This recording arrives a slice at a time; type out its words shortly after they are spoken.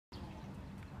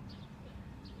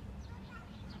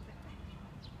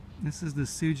This is the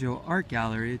Suzhou Art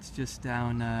Gallery. It's just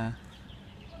down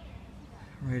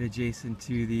right adjacent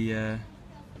to the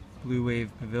Blue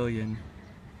Wave Pavilion,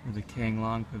 or the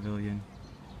Kanglong Pavilion.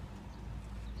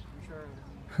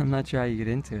 I'm not sure how you get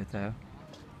into it though.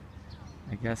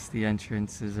 I guess the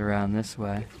entrance is around this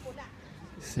way,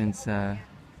 since you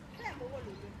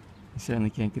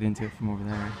certainly can't get into it from over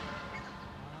there.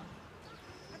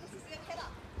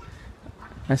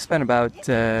 I spent about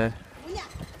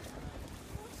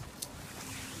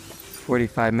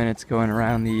 45 minutes going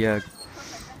around the,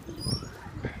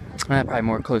 probably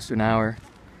more close to an hour,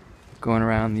 going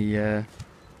around the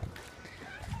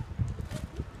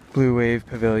Blue Wave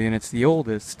Pavilion. It's the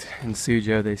oldest in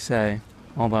Suzhou, they say,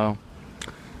 although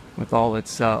with all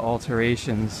its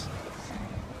alterations,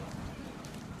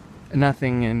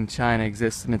 nothing in China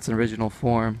exists in its original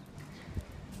form,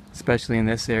 especially in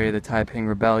this area, the Taiping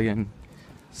Rebellion.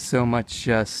 So much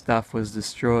stuff was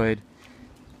destroyed.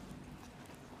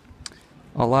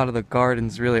 A lot of the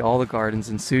gardens, really all the gardens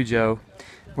in Suzhou,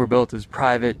 were built as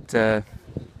private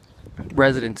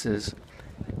residences,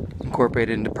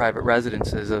 incorporated into private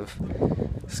residences of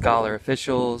scholar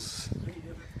officials,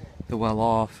 the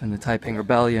well-off, and the Taiping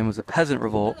Rebellion was a peasant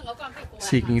revolt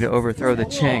seeking to overthrow the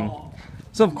Qing.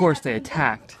 So of course they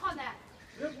attacked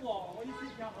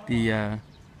the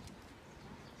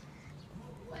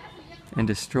and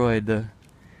destroyed the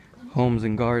homes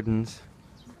and gardens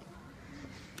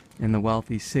in the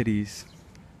wealthy cities.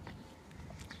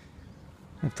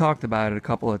 I've talked about it a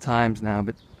couple of times now,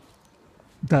 but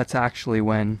that's actually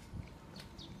when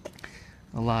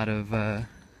a lot of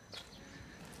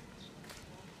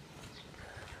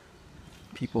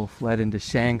people fled into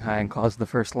Shanghai and caused the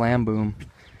first land boom,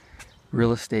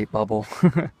 real estate bubble.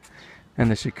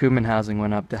 And the Shikumen housing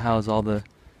went up to house all the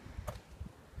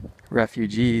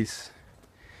refugees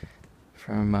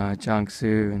from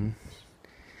Jiangsu and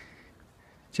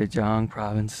Zhejiang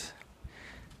province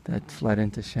that fled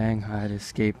into Shanghai to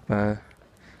escape, what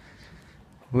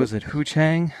was it, Hu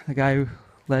Chang, the guy who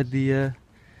led the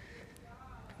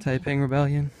Taiping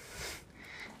Rebellion?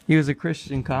 He was a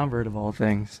Christian convert of all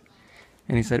things.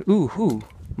 And he said, "Ooh, Hu,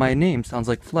 my name sounds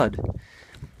like flood.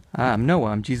 I'm Noah,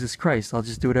 I'm Jesus Christ, I'll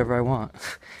just do whatever I want."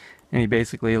 And he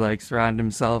basically like surrounded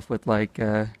himself with like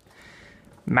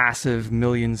massive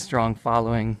million-strong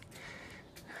following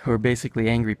who were basically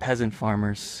angry peasant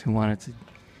farmers who wanted to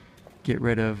get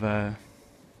rid of the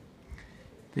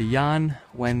Yan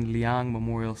Wenliang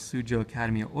Memorial Suzhou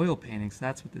Academy of Oil Paintings.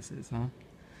 That's what this is, huh?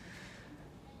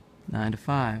 9 to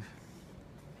 5.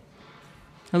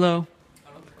 Hello.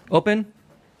 Open?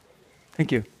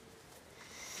 Thank you.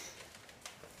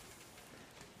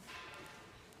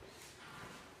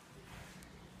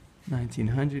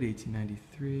 (1900,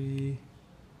 1893,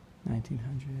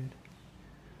 1900,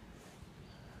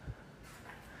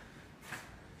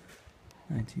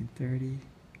 1930,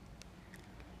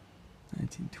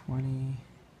 1920,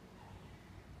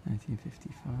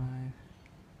 1955,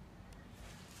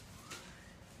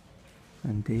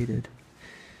 undated.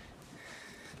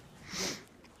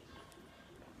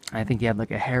 I think he had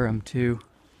like a harem too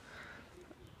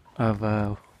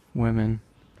of women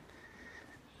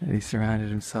that he surrounded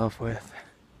himself with,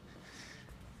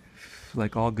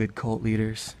 like all good cult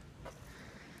leaders.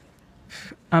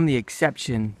 I'm the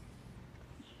exception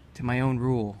to my own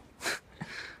rule.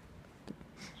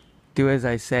 Do as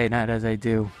I say, not as I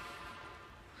do.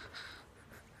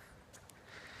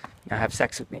 Now have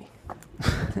sex with me.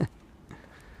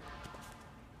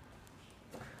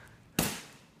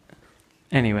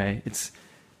 Anyway, it's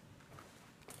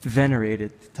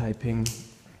venerated, the Taiping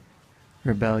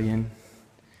Rebellion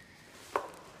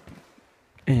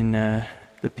in the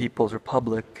People's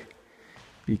Republic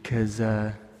because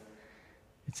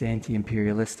it's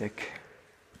anti-imperialistic.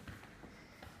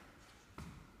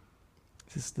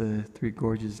 Is this the Three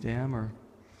Gorges Dam or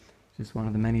just one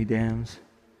of the many dams?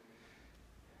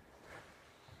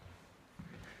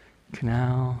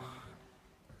 Canal.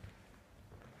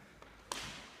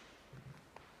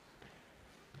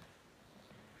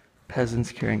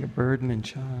 Peasants carrying a burden and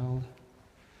child.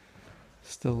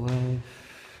 Still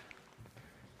life.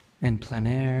 In plein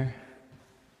air.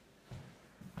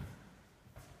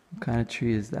 What kind of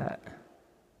tree is that?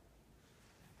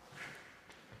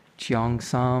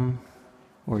 Jiangsu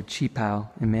or Qipao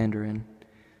in Mandarin.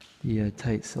 The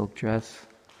tight silk dress.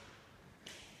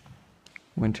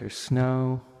 Winter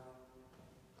snow.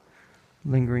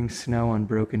 Lingering snow on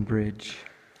broken bridge.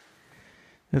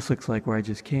 This looks like where I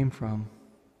just came from.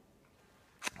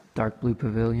 Dark blue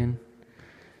pavilion.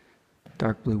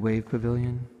 Dark blue wave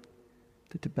pavilion.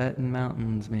 The Tibetan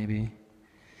mountains, maybe.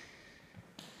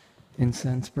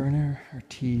 Incense burner or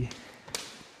tea.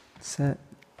 set.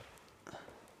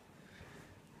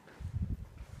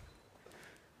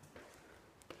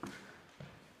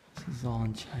 This is all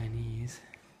in Chinese.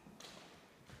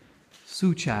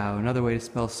 Suqiao, another way to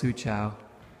spell Suqiao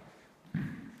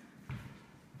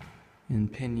in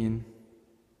pinyin.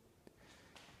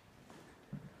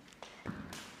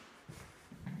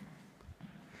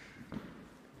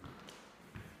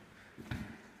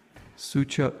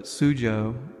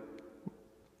 Suzhou,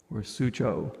 or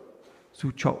Suzhou.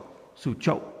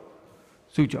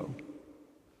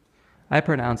 I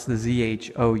pronounce the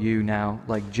ZHOU now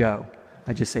like Joe.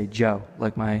 I just say Joe,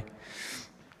 like my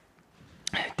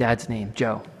dad's name,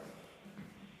 Joe.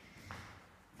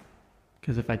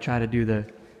 Because if I try to do the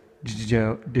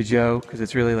Joe, because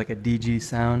it's really like a DG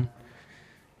sound,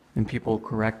 and people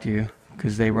correct you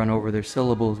because they run over their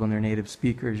syllables when they're native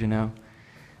speakers, you know.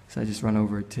 So I just run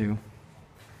over it too.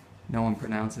 No one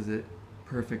pronounces it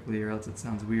perfectly, or else it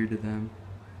sounds weird to them.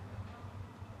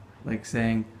 Like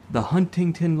saying the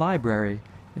Huntington Library.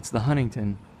 It's the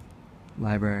Huntington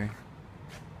Library.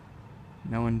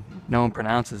 No one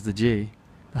pronounces the G.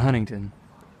 The Huntington.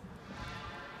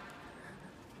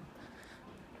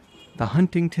 The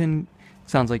Huntington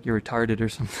sounds like you're retarded or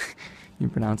something. You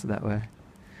pronounce it that way.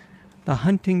 The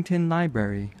Huntington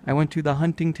Library. I went to the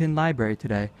Huntington Library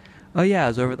today. Oh yeah, I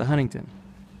was over at the Huntington.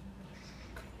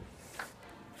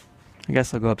 I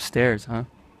guess I'll go upstairs, huh?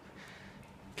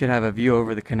 Could have a view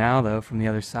over the canal, though, from the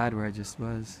other side where I just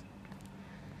was.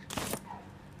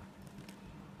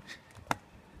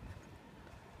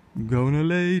 Gonna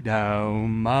lay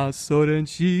down my sword and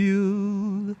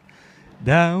shield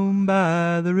down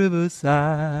by the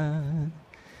riverside.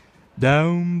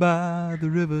 Down by the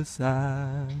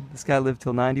riverside. This guy lived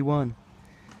till 91.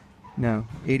 No,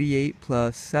 88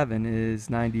 plus 7 is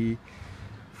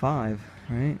 95,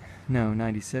 right? No,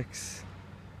 96.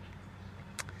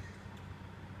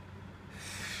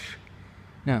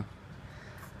 No,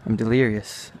 I'm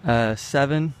delirious.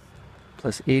 7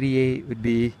 plus 88 would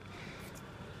be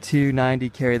 290,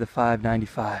 carry the 5,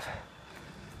 95.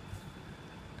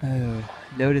 Oh,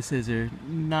 lotuses are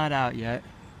not out yet.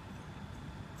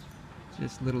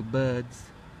 Just little buds.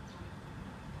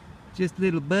 Just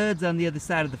little buds on the other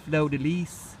side of the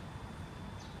fleur-de-lis.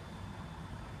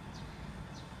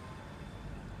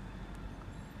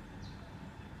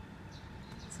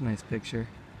 It's a nice picture.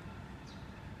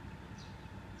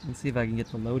 Let's see if I can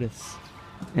get the lotus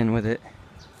in with it.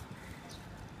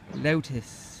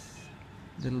 Lotus.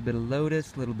 Little bit of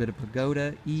lotus, little bit of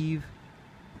pagoda, Eve.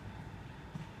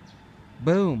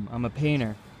 Boom! I'm a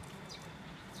painter.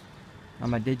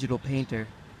 I'm a digital painter.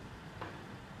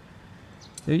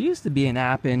 There used to be an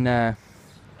app in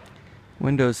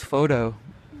Windows Photo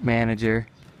Manager,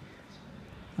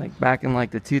 like back in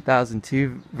like the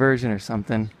 2002 version or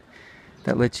something,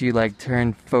 that lets you like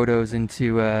turn photos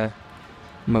into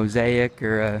mosaic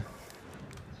or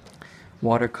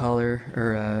watercolor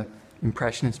or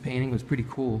impressionist painting. It was pretty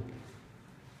cool.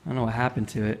 I don't know what happened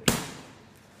to it.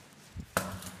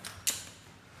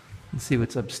 Let's see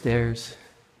what's upstairs.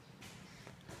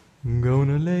 I'm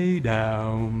gonna lay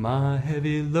down my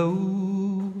heavy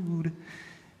load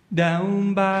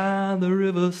down by the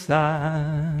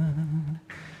riverside,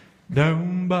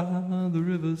 down by the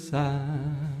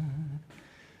riverside,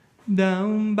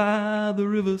 down by the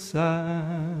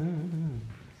riverside.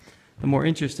 The more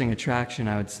interesting attraction,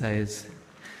 I would say, is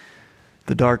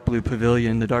the dark blue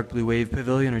pavilion, the dark blue wave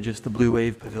pavilion, or just the blue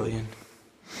wave pavilion.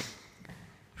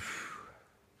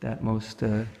 That most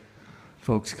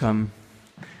folks come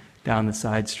down the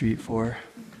side street for.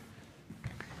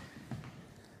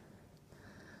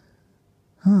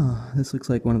 Oh, this looks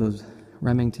like one of those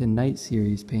Remington Night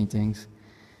Series paintings.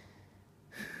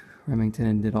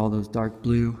 Remington did all those dark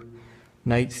blue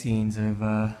night scenes of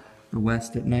the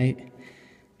West at night.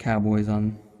 Cowboys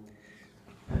on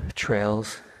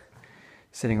trails,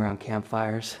 sitting around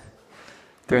campfires.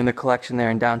 They're in the collection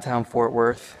there in downtown Fort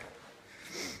Worth.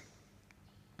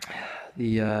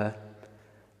 The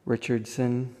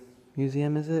Richardson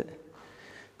Museum, is it?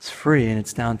 It's free and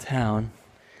it's downtown.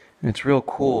 And it's real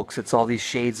cool because it's all these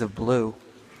shades of blue,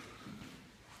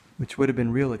 which would have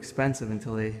been real expensive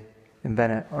until they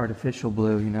invented artificial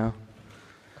blue, you know?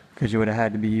 Because you would have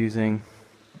had to be using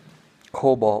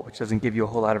cobalt, which doesn't give you a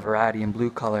whole lot of variety in blue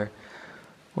color,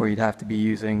 or you'd have to be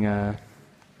using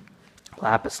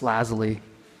lapis lazuli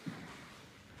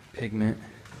pigment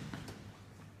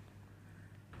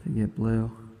to get blue.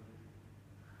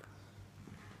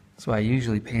 That's why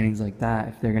usually paintings like that,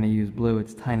 if they're going to use blue,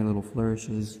 it's tiny little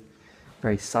flourishes,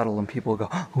 very subtle, and people go,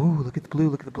 "Ooh, look at the blue,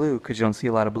 look at the blue," because you don't see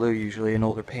a lot of blue usually in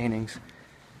older paintings,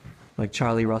 like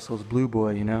Charlie Russell's Blue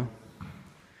Boy, you know?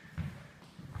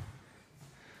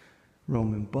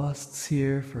 Roman busts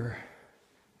here for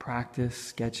practice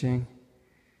sketching.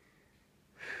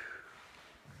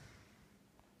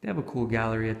 They have a cool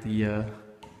gallery at the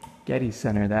Getty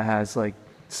Center that has like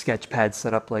sketch pads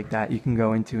set up like that you can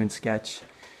go into and sketch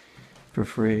for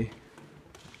free.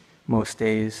 Most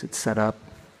days it's set up.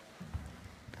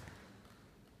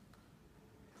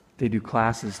 They do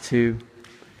classes too.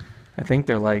 I think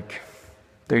they're like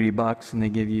 $30 and they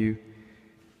give you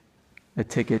a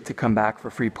ticket to come back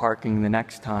for free parking the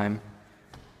next time.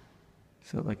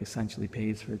 So it like essentially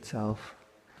pays for itself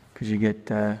because you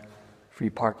get free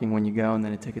parking when you go and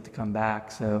then a ticket to come back.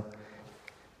 So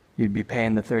you'd be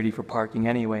paying the $30 for parking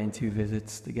anyway in 2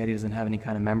 visits. The Getty doesn't have any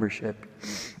kind of membership.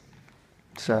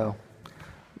 So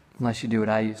unless you do what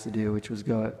I used to do, which was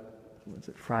go at, was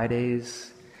it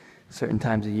Fridays, certain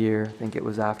times a year. I think it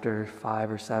was after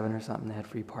 5 or 7 or something, they had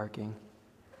free parking.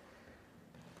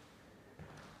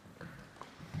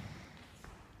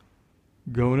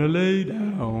 Gonna lay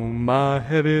down my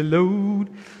heavy load.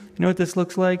 You know what this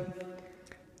looks like?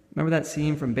 Remember that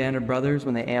scene from Band of Brothers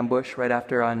when they ambush right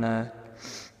after on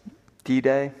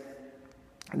D-Day?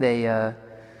 They are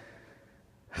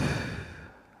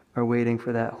waiting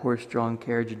for that horse-drawn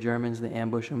carriage of Germans. They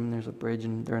ambush them. There's a bridge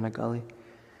and they're in a gully.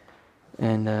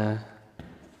 And the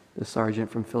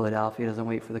sergeant from Philadelphia doesn't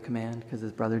wait for the command because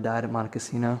his brother died at Monte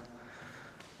Cassino.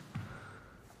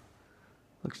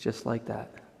 Looks just like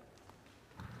that.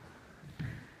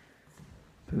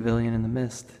 Pavilion in the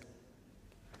mist.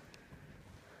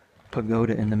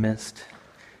 Pagoda in the mist.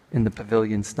 In the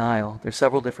pavilion style. There's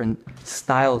several different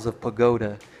styles of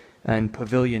pagoda, and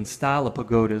pavilion style of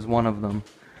pagoda is one of them.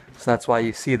 So that's why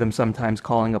you see them sometimes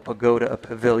calling a pagoda a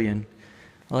pavilion.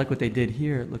 I like what they did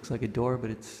here. It looks like a door, but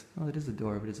it's... Oh, it is a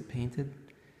door, but is it painted?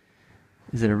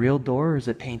 Is it a real door or is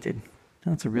it painted?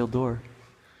 No, it's a real door.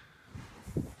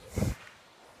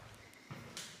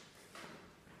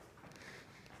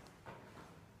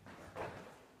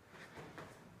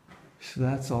 So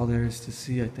that's all there is to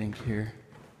see, I think, here.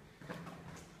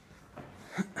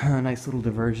 A nice little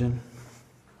diversion.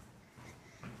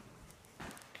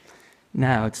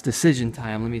 Now it's decision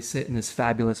time. Let me sit in this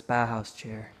fabulous Bauhaus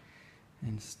chair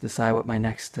and decide what my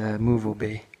next move will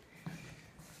be.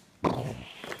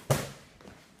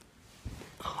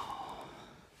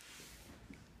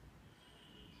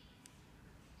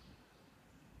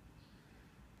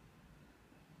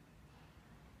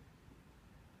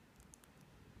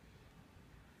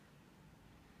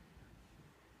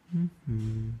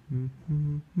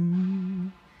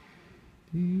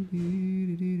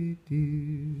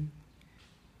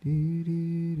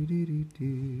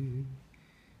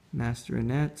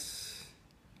 Masteronettes,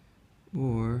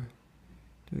 or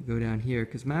do I go down here?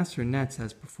 Because Masteronettes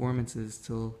has performances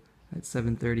till at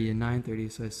 7:30 and 9:30,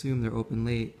 so I assume they're open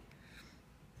late.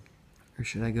 Or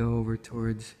should I go over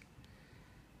towards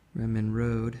Renmin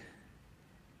Road,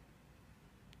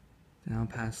 down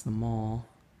past the mall,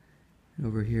 and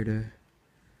over here to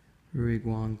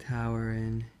Ruiguang Tower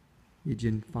and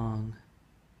Yijinfang?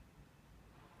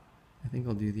 I think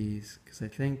I'll do these, because I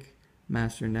think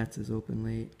Masteronettes is open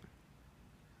late.